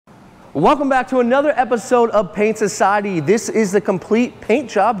Welcome back to another episode of Paint Society. This is the complete paint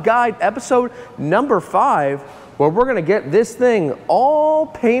job guide, episode number 5, where we're gonna get this thing all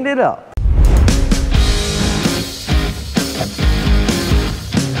painted up.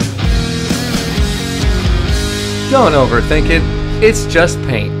 Don't overthink it, it's just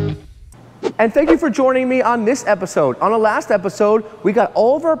paint. And thank you for joining me on this episode. On the last episode, we got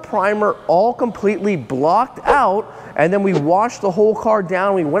all of our primer all completely blocked out, and then we washed the whole car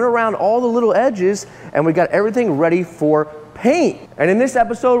down. We went around all the little edges, and we got everything ready for paint. And in this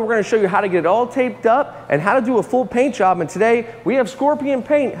episode, we're gonna show you how to get it all taped up and how to do a full paint job. And today, we have Scorpion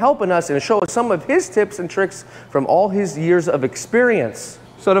Paint helping us and show us some of his tips and tricks from all his years of experience.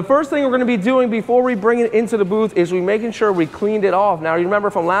 So the first thing we're gonna be doing before we bring it into the booth is we making sure we cleaned it off. Now you remember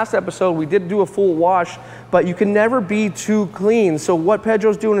from last episode, we did do a full wash, but you can never be too clean. So what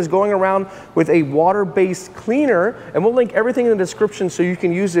Pedro's doing is going around with a water-based cleaner, and we'll link everything in the description so you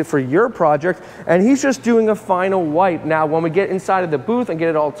can use it for your project. And he's just doing a final wipe. Now when we get inside of the booth and get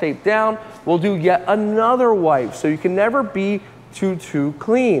it all taped down, we'll do yet another wipe. So you can never be too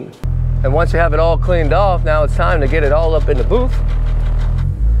clean. And once you have it all cleaned off, now it's time to get it all up in the booth.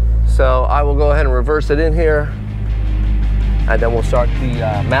 So I will go ahead and reverse it in here, and then we'll start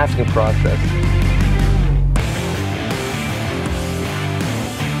the masking process.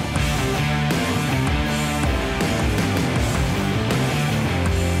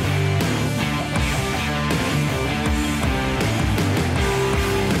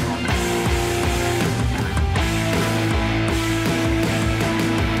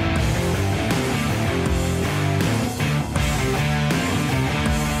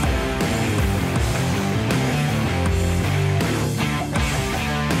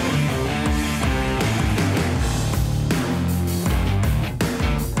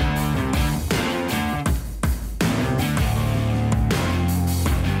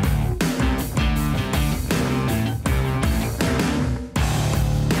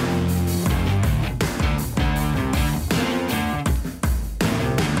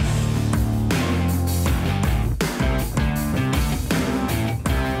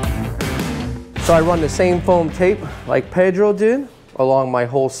 So I run the same foam tape like Pedro did along my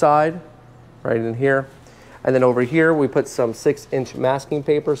whole side, right in here. And then over here, we put some 6-inch masking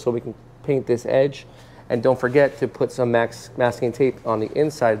paper so we can paint this edge. And don't forget to put some masking tape on the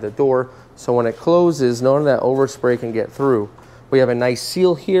inside of the door so when it closes, none of that overspray can get through. We have a nice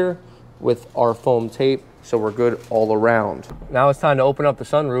seal here with our foam tape, so we're good all around. Now it's time to open up the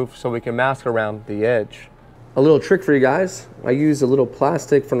sunroof so we can mask around the edge. A little trick for you guys, I use a little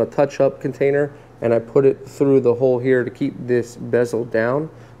plastic from a touch-up container and I put it through the hole here to keep this bezel down.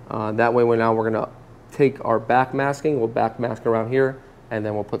 That way now we're gonna take our back masking, we'll back mask around here, and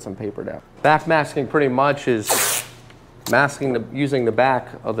then we'll put some paper down. Back masking pretty much is masking using the back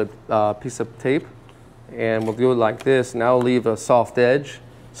of the piece of tape, and we'll do it like this. Now we'll leave a soft edge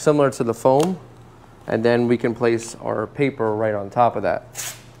similar to the foam, and then we can place our paper right on top of that.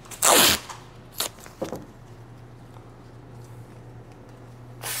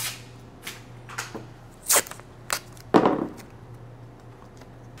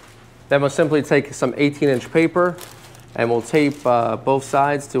 Then we'll simply take some 18-inch paper and we'll tape both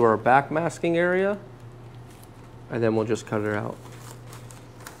sides to our back masking area, and then we'll just cut it out.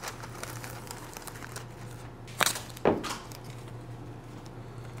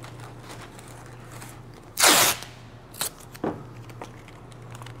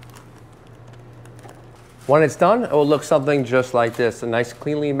 When it's done, it will look something just like this, a nice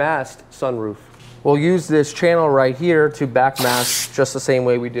cleanly masked sunroof. We'll use this channel right here to back mask just the same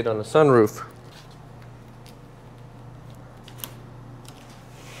way we did on the sunroof.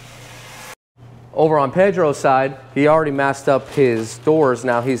 Over on Pedro's side, he already masked up his doors.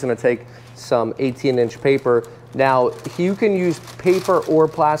 Now he's gonna take some 18-inch paper. Now you can use paper or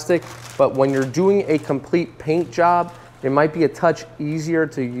plastic, but when you're doing a complete paint job, it might be a touch easier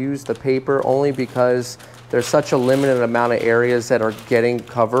to use the paper only because there's such a limited amount of areas that are getting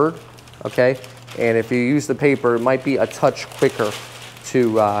covered, okay? And if you use the paper, it might be a touch quicker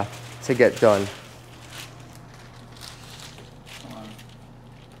to get done.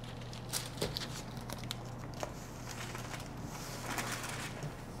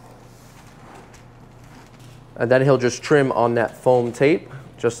 And then he'll just trim on that foam tape,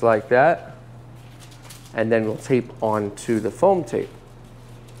 just like that. And then we'll tape onto the foam tape.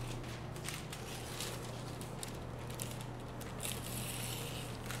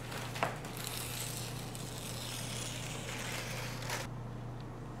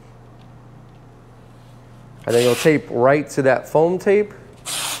 And then you'll tape right to that foam tape,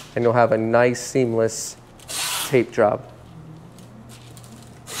 and you'll have a nice seamless tape job.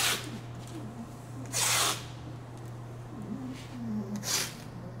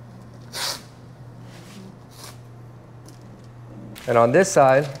 And on this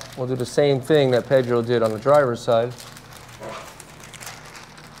side, we'll do the same thing that Pedro did on the driver's side.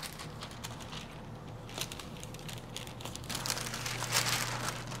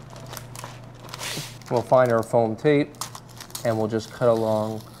 We'll find our foam tape and we'll just cut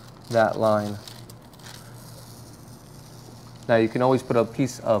along that line. Now you can always put a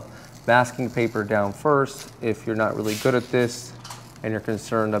piece of masking paper down first if you're not really good at this and you're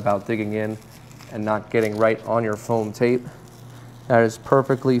concerned about digging in and not getting right on your foam tape. That is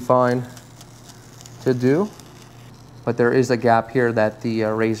perfectly fine to do, but there is a gap here that the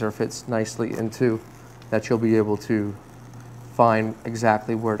razor fits nicely into that you'll be able to find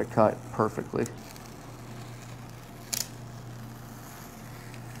exactly where to cut perfectly.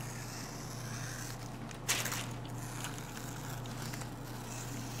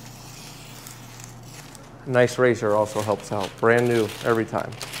 Nice razor also helps out. Brand new every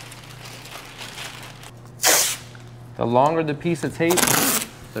time. The longer the piece of tape,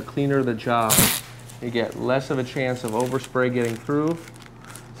 the cleaner the job. You get less of a chance of overspray getting through.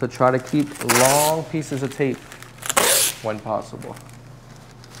 So try to keep long pieces of tape when possible.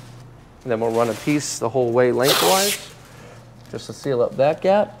 And then we'll run a piece the whole way lengthwise, just to seal up that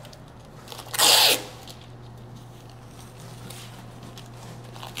gap.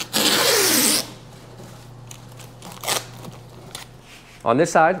 On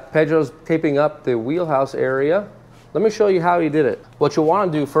this side, Pedro's taping up the wheelhouse area. Let me show you how he did it. What you'll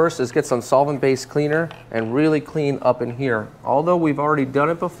want to do first is get some solvent-based cleaner and really clean up in here. Although we've already done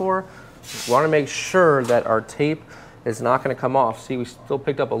it before, we want to make sure that our tape is not going to come off. See, we still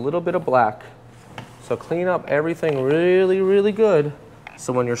picked up a little bit of black. So clean up everything really, really good.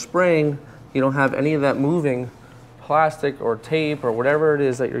 So when you're spraying, you don't have any of that moving plastic or tape or whatever it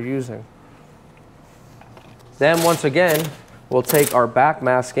is that you're using. Then once again, we'll take our back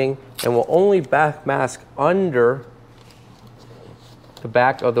masking and we'll only back mask under the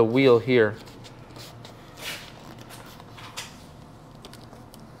back of the wheel here.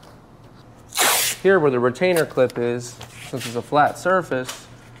 Here where the retainer clip is, since it's a flat surface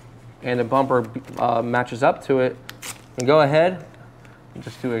and the bumper matches up to it, and go ahead and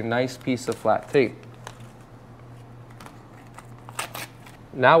just do a nice piece of flat tape.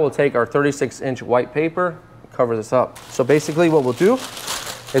 Now we'll take our 36-inch white paper, cover this up. So basically what we'll do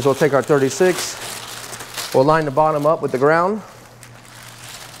is we'll take our 36, we'll line the bottom up with the ground,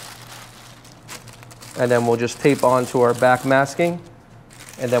 and then we'll just tape onto our back masking,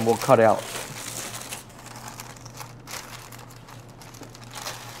 and then we'll cut out.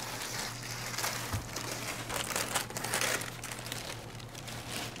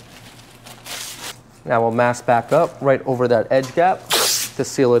 Now we'll mask back up right over that edge gap to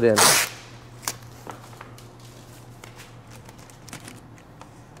seal it in.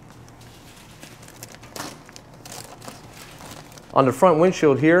 On the front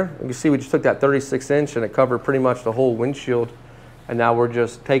windshield here, you can see we just took that 36-inch and it covered pretty much the whole windshield. And now we're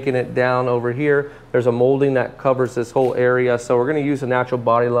just taking it down over here. There's a molding that covers this whole area. So we're going to use a natural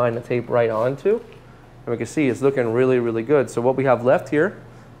body line to tape right onto. And we can see it's looking really, really good. So what we have left here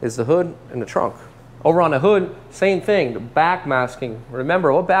is the hood and the trunk. Over on the hood, same thing, the back masking.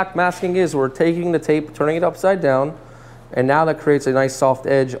 Remember what back masking is, we're taking the tape, turning it upside down, and now that creates a nice soft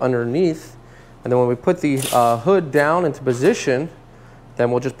edge underneath. And then when we put the hood down into position,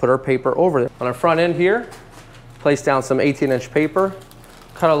 then we'll just put our paper over it. On our front end here, place down some 18-inch paper,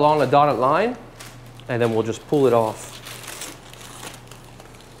 cut along the dotted line, and then we'll just pull it off.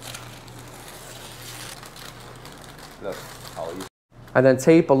 And then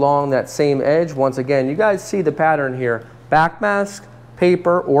tape along that same edge. Once again, you guys see the pattern here. Back mask,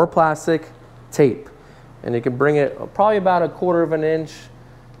 paper or plastic, tape. And you can bring it probably about 1/4 of an inch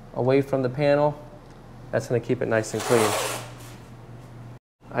away from the panel. That's going to keep it nice and clean.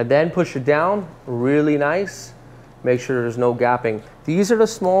 I then push it down really nice. Make sure there's no gapping. These are the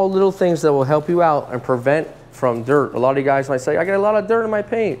small little things that will help you out and prevent from dirt. A lot of you guys might say, I get a lot of dirt in my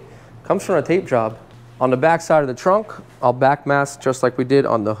paint. Comes from a tape job. On the back side of the trunk, I'll back mask just like we did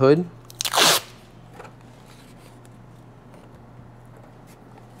on the hood.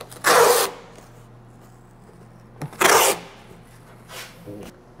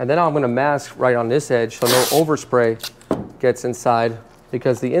 And then I'm going to mask right on this edge so no overspray gets inside,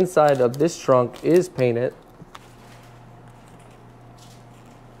 because the inside of this trunk is painted.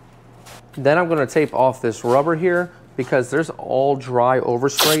 Then I'm going to tape off this rubber here because there's all dry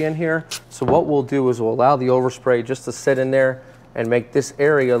overspray in here. So what we'll do is we'll allow the overspray just to sit in there and make this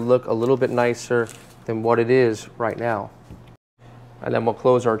area look a little bit nicer than what it is right now. And then we'll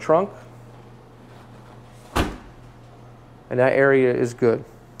close our trunk. And that area is good.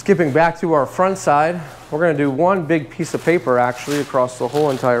 Skipping back to our front side, we're going to do one big piece of paper actually across the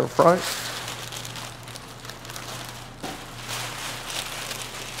whole entire front.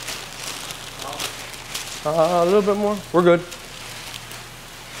 A little bit more. We're good.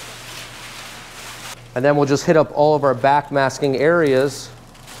 And then we'll just hit up all of our back masking areas,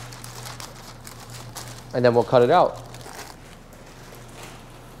 and then we'll cut it out.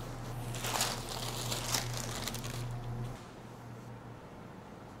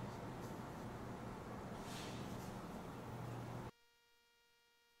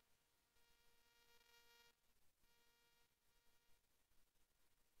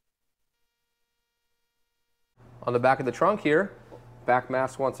 On the back of the trunk here, back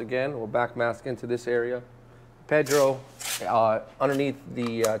mask once again. We'll back mask into this area. Pedro, underneath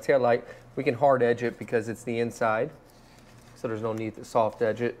the tail light, we can hard edge it because it's the inside, so there's no need to soft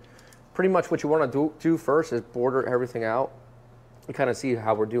edge it. Pretty much what you want to do first is border everything out. You kind of see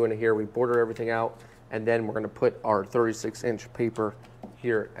how we're doing it here. We border everything out, and then we're going to put our 36-inch paper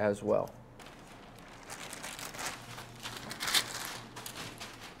here as well.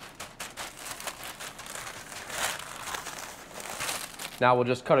 Now we'll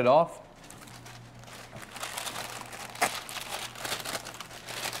just cut it off.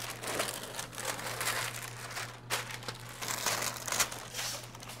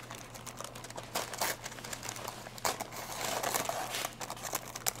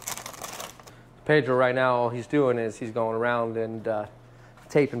 Pedro right now, all he's doing is he's going around and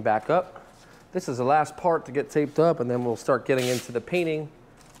taping back up. This is the last part to get taped up, and then we'll start getting into the painting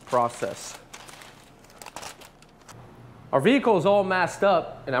process. Our vehicle is all masked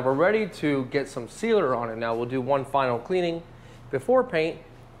up, and now we're ready to get some sealer on it. Now we'll do one final cleaning before paint,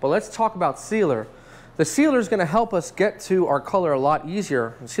 but let's talk about sealer. The sealer is going to help us get to our color a lot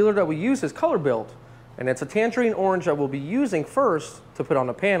easier. The sealer that we use is color build, and it's a tangerine orange that we'll be using first to put on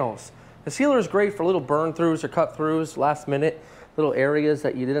the panels. The sealer is great for little burn throughs or cut throughs, last minute, little areas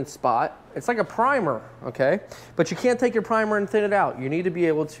that you didn't spot. It's like a primer, okay? But you can't take your primer and thin it out. You need to be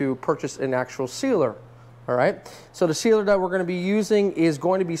able to purchase an actual sealer. All right, so the sealer that we're going to be using is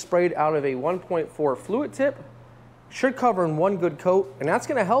going to be sprayed out of a 1.4 fluid tip. Should cover in one good coat, and that's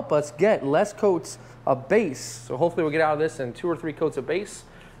going to help us get less coats of base. So hopefully we'll get out of this in 2 or 3 coats of base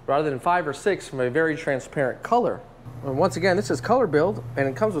rather than 5 or 6 from a very transparent color. And once again, this is color build, and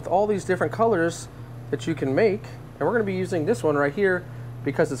it comes with all these different colors that you can make. And we're going to be using this one right here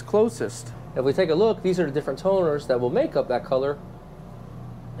because it's closest. If we take a look, these are the different toners that will make up that color,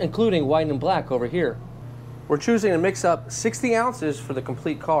 including white and black over here. We're choosing to mix up 60 ounces for the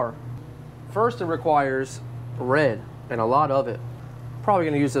complete car. First, it requires red, and a lot of it. Probably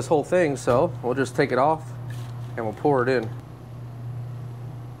going to use this whole thing, so we'll just take it off and we'll pour it in.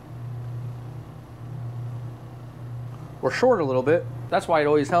 We're short a little bit. That's why it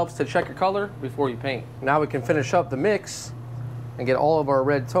always helps to check your color before you paint. Now we can finish up the mix and get all of our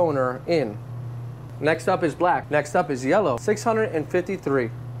red toner in. Next up is black. Next up is yellow,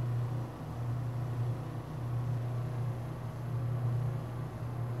 653.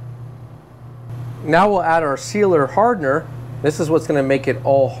 Now we'll add our sealer hardener. This is what's going to make it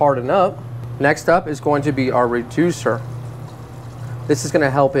all harden up. Next up is going to be our reducer. This is going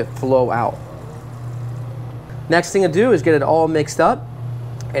to help it flow out. Next thing to do is get it all mixed up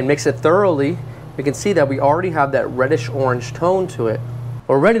and mix it thoroughly. You can see that we already have that reddish orange tone to it.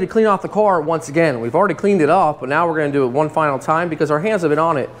 We're ready to clean off the car once again. We've already cleaned it off, but now we're going to do it one final time because our hands have been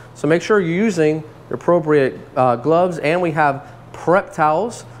on it. So make sure you're using the appropriate gloves, and we have prep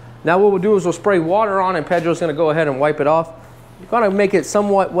towels. Now what we'll do is we'll spray water on, and Pedro's going to go ahead and wipe it off. You're going to make it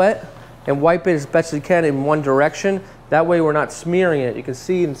somewhat wet and wipe it as best you can in one direction. That way we're not smearing it. You can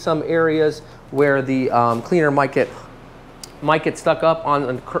see in some areas where the cleaner might get stuck up on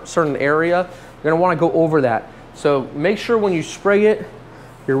a certain area. You're going to want to go over that. So make sure when you spray it,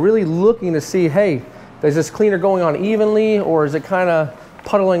 you're really looking to see, hey, is this cleaner going on evenly, or is it kind of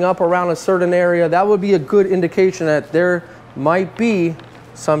puddling up around a certain area? That would be a good indication that there might be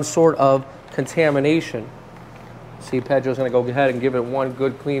some sort of contamination. See, Pedro's going to go ahead and give it one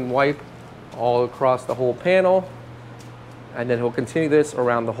good clean wipe all across the whole panel, and then he'll continue this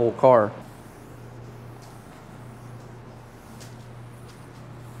around the whole car.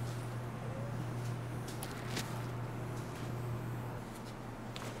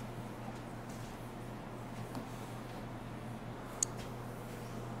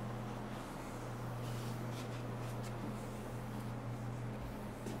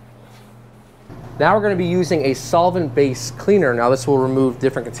 Now we're going to be using a solvent-based cleaner. Now this will remove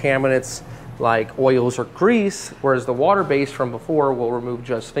different contaminants like oils or grease, whereas the water-based from before will remove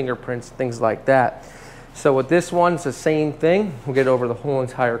just fingerprints, things like that. So with this one, it's the same thing. We'll get over the whole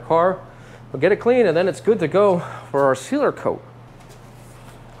entire car. We'll get it clean, and then it's good to go for our sealer coat.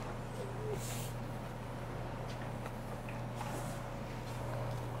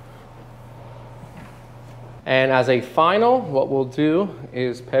 And as a final, what we'll do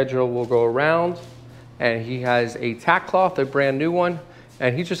is Pedro will go around, and he has a tack cloth, a brand new one,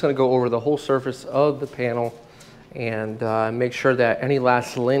 and he's just gonna go over the whole surface of the panel and make sure that any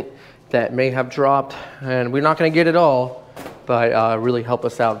last lint that may have dropped, and we're not gonna get it all, but really help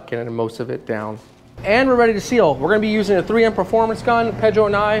us out getting most of it down. And we're ready to seal. We're gonna be using a 3M performance gun. Pedro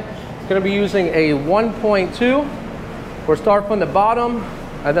and I are gonna be using a 1.2. We'll start from the bottom,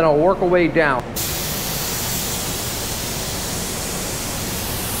 and then I'll work our way down.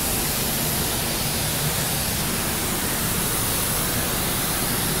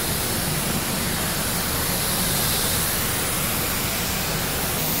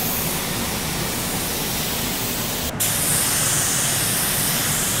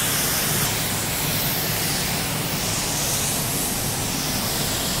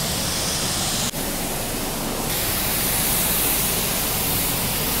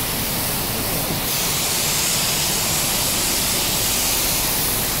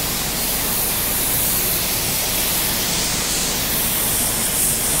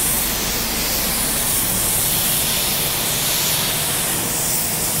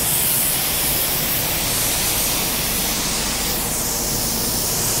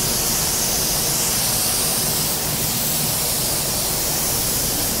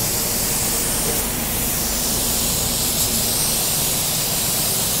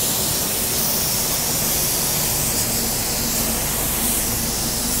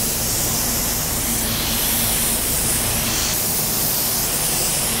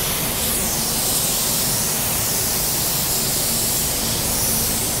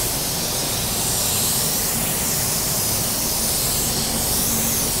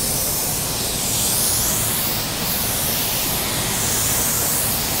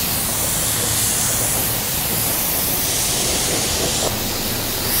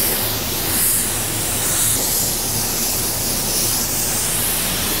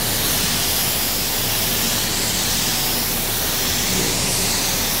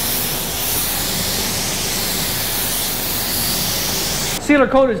 Sealer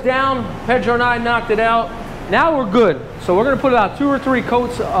coat is down. Pedro and I knocked it out. Now we're good. So we're gonna put about 2 or 3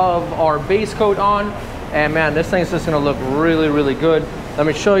 coats of our base coat on. And man, this thing's just gonna look really, really good. Let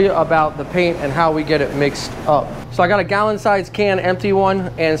me show you about the paint and how we get it mixed up. So I got a gallon-sized can, empty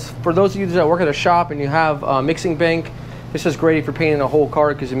one. And for those of you that work at a shop and you have a mixing bank, this is great if you're painting a whole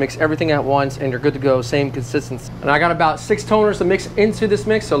car because you mix everything at once and you're good to go, same consistency. And I got about 6 toners to mix into this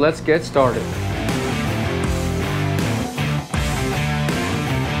mix, so let's get started.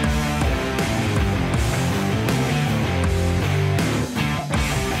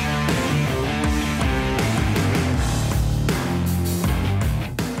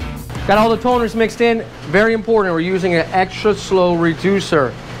 Got all the toners mixed in. Very important, we're using an extra slow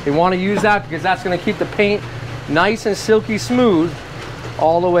reducer. You want to use that because that's going to keep the paint nice and silky smooth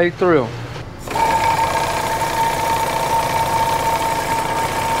all the way through.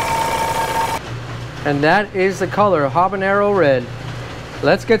 And that is the color, habanero red.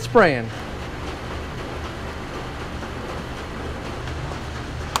 Let's get spraying.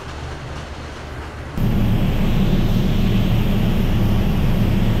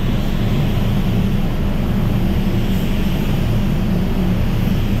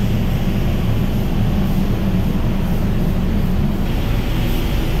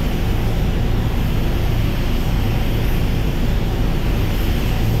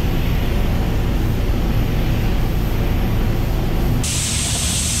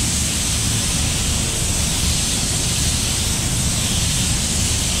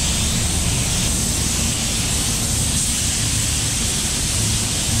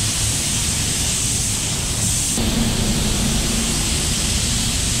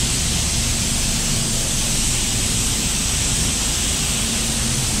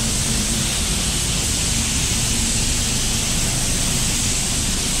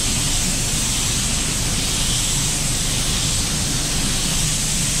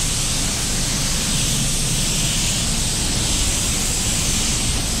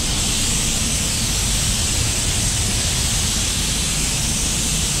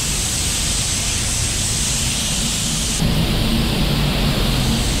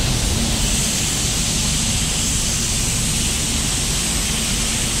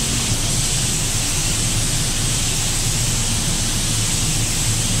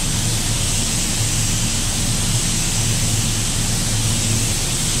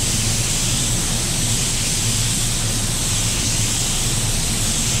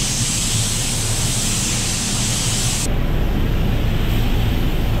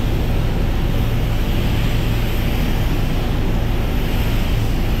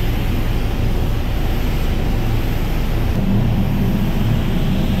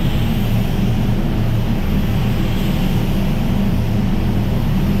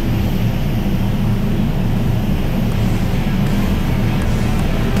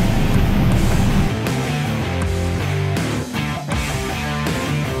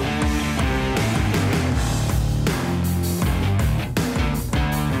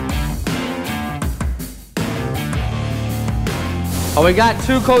 Oh, we got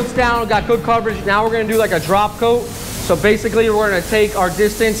 2 coats down, we got good coverage. Now we're gonna do like a drop coat. So basically we're gonna take our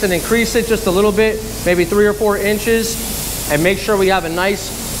distance and increase it just a little bit, maybe 3 or 4 inches, and make sure we have a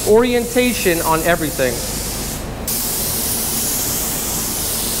nice orientation on everything.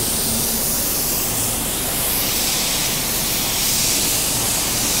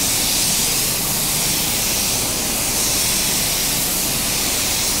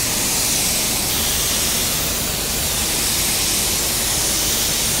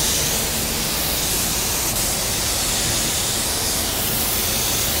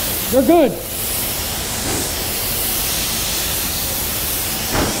 We're good.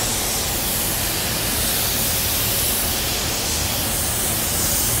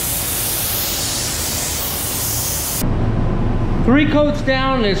 Three coats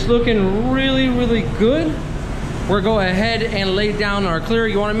down, it's looking really, really good. We're going ahead and lay down our clear.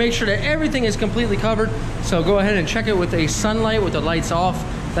 You want to make sure that everything is completely covered. So go ahead and check it with a sunlight with the lights off.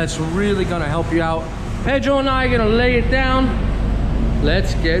 That's really going to help you out. Pedro and I are going to lay it down.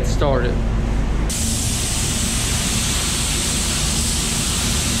 Let's get started.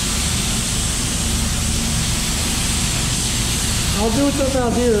 I'll do it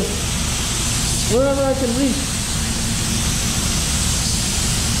about here, wherever I can reach.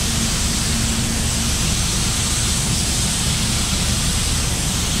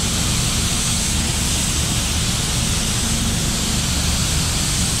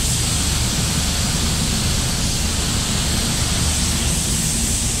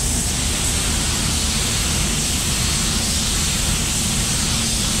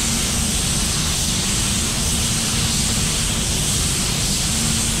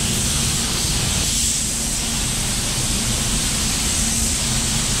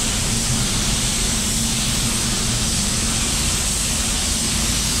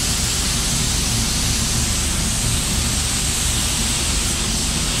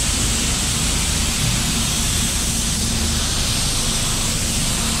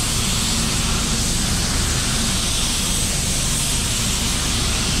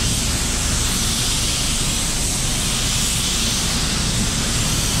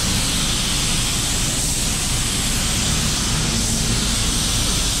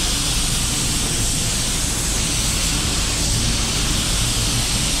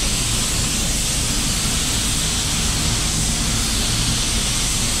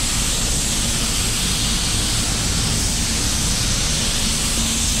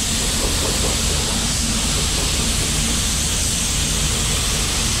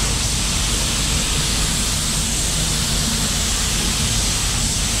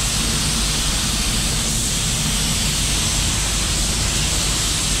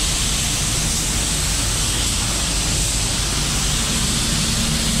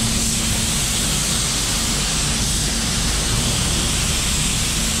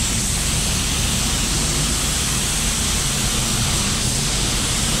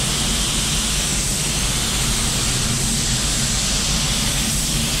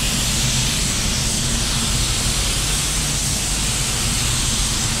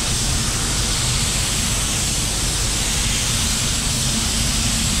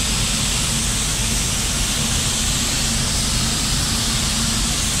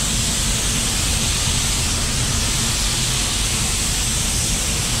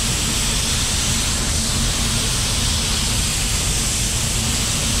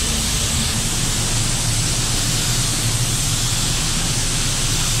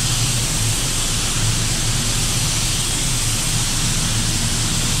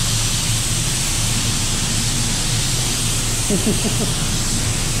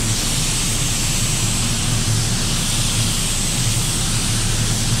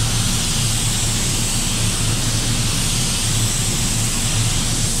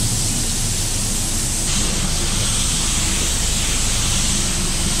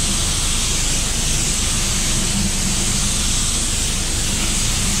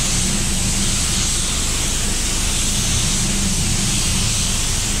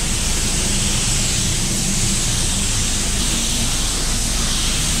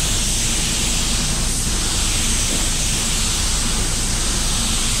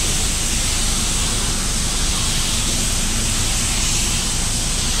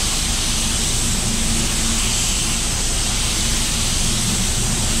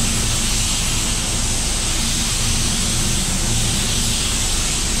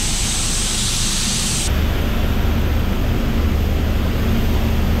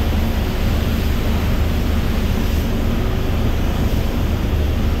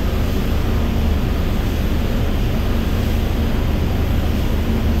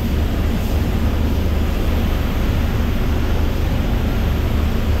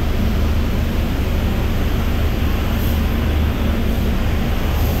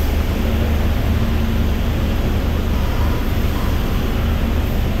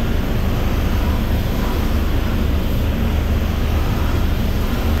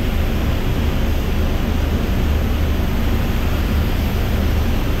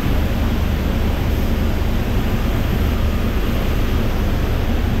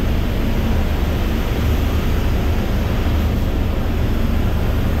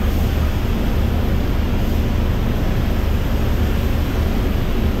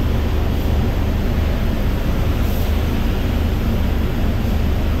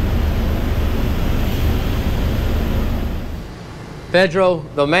 Pedro,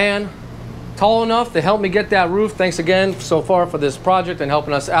 the man, tall enough to help me get that roof. Thanks again so far for this project and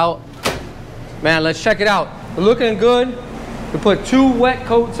helping us out. Man, let's check it out. We're looking good. We put 2 wet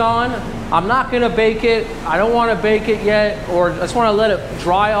coats on. I'm not gonna bake it. I don't wanna bake it yet, or I just wanna let it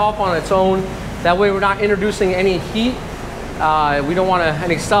dry off on its own. That way we're not introducing any heat. We don't want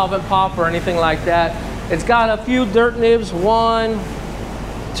any solvent pop or anything like that. It's got a few dirt nibs, 1,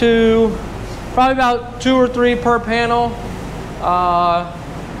 2, probably about 2 or 3 per panel.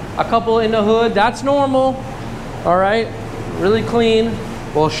 A couple in the hood, that's normal. All right, really clean.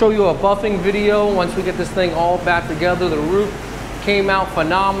 We'll show you a buffing video once we get this thing all back together. The roof came out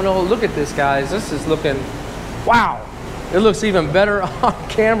phenomenal. Look at this, guys. This is looking, wow. It looks even better on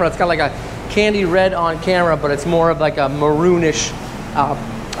camera. It's got like a candy red on camera, but it's more of like a maroonish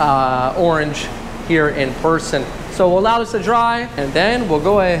orange here in person. So we'll allow this to dry, and then we'll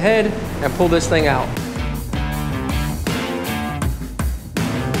go ahead and pull this thing out.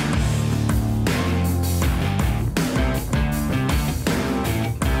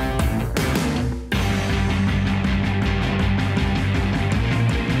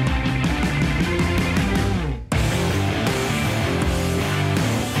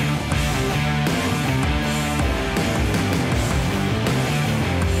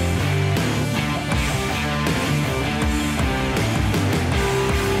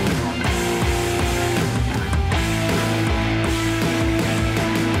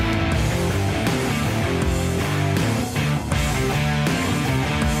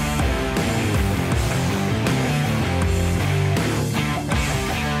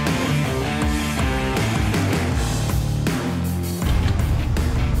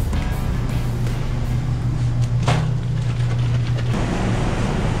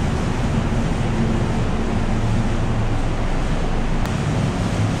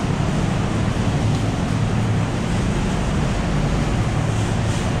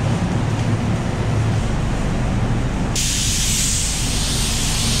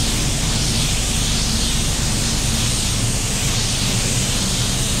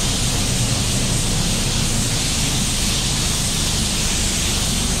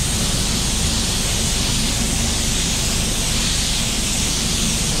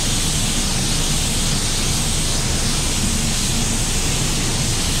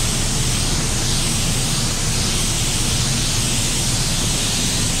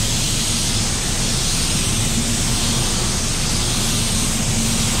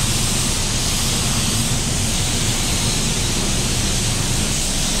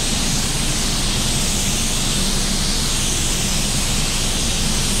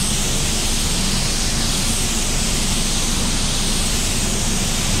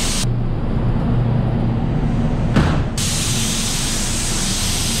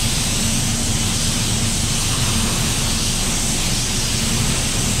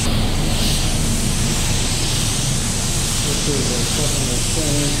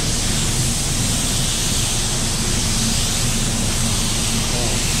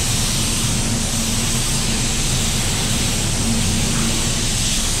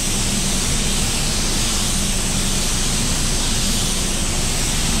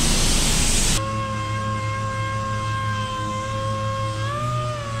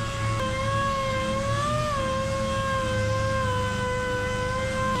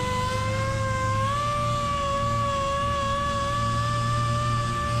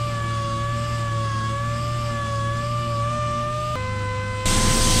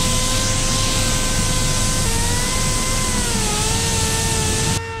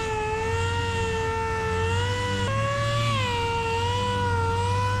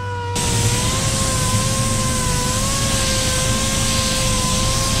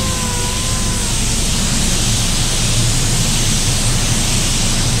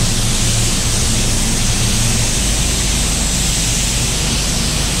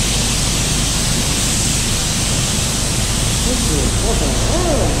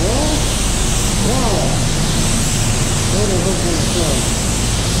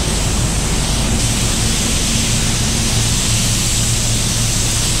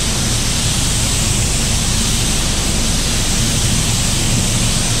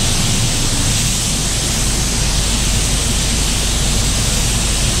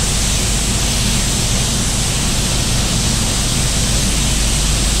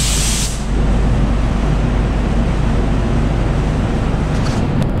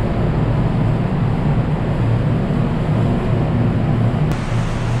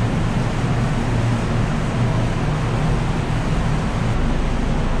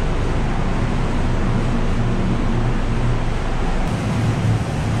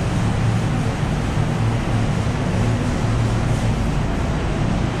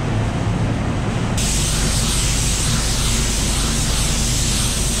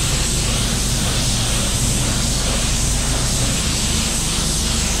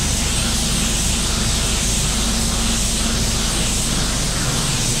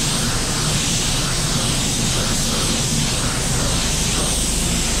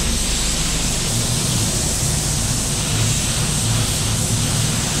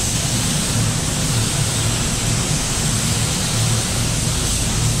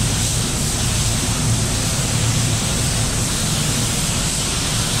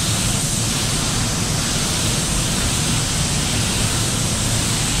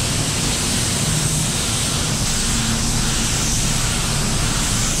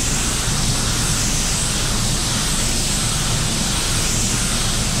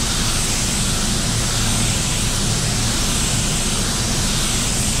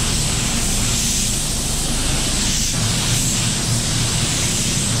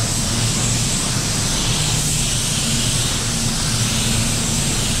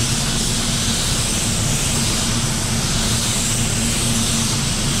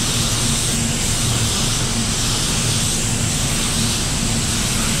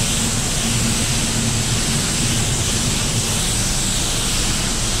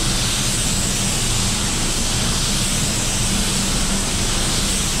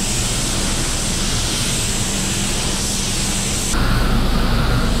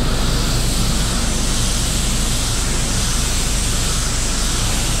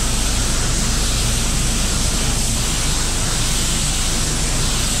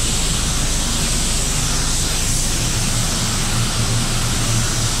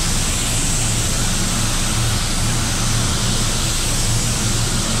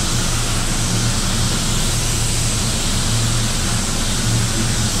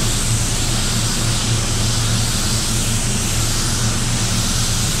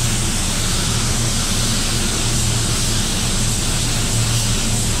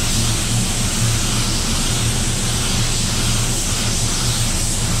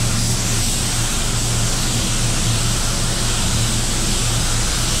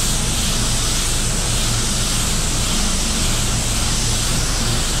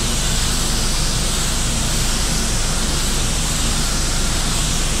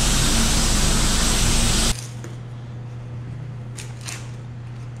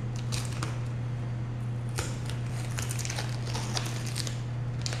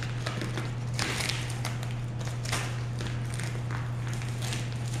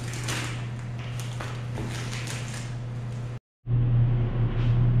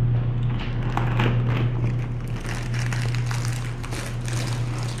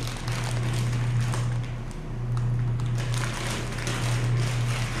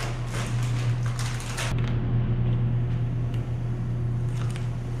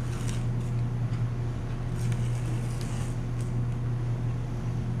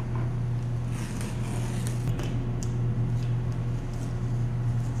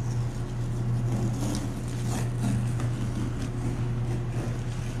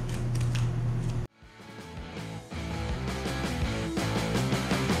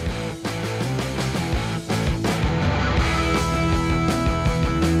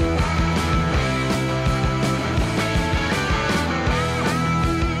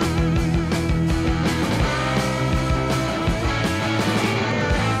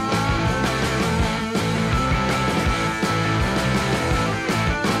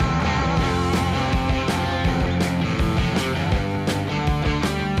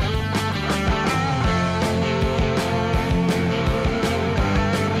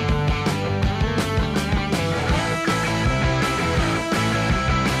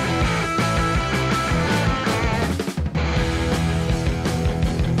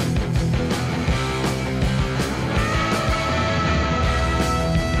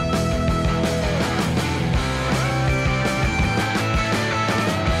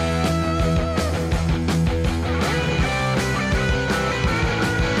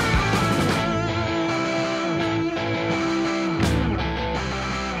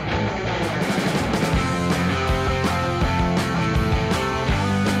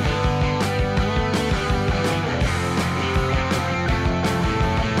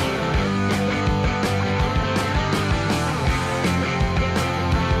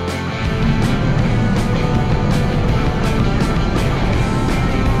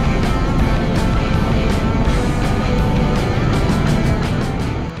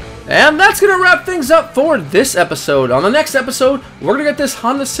 And that's going to wrap things up for this episode. On the next episode, we're going to get this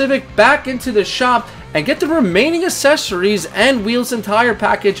Honda Civic back into the shop and get the remaining accessories and wheels and tire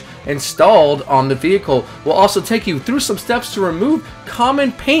package installed on the vehicle. We'll also take you through some steps to remove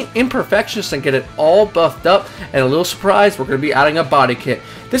common paint imperfections and get it all buffed up. And a little surprise, we're going to be adding a body kit.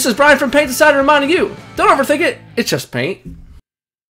 This is Brian from Paint Insider reminding you, don't overthink it, it's just paint.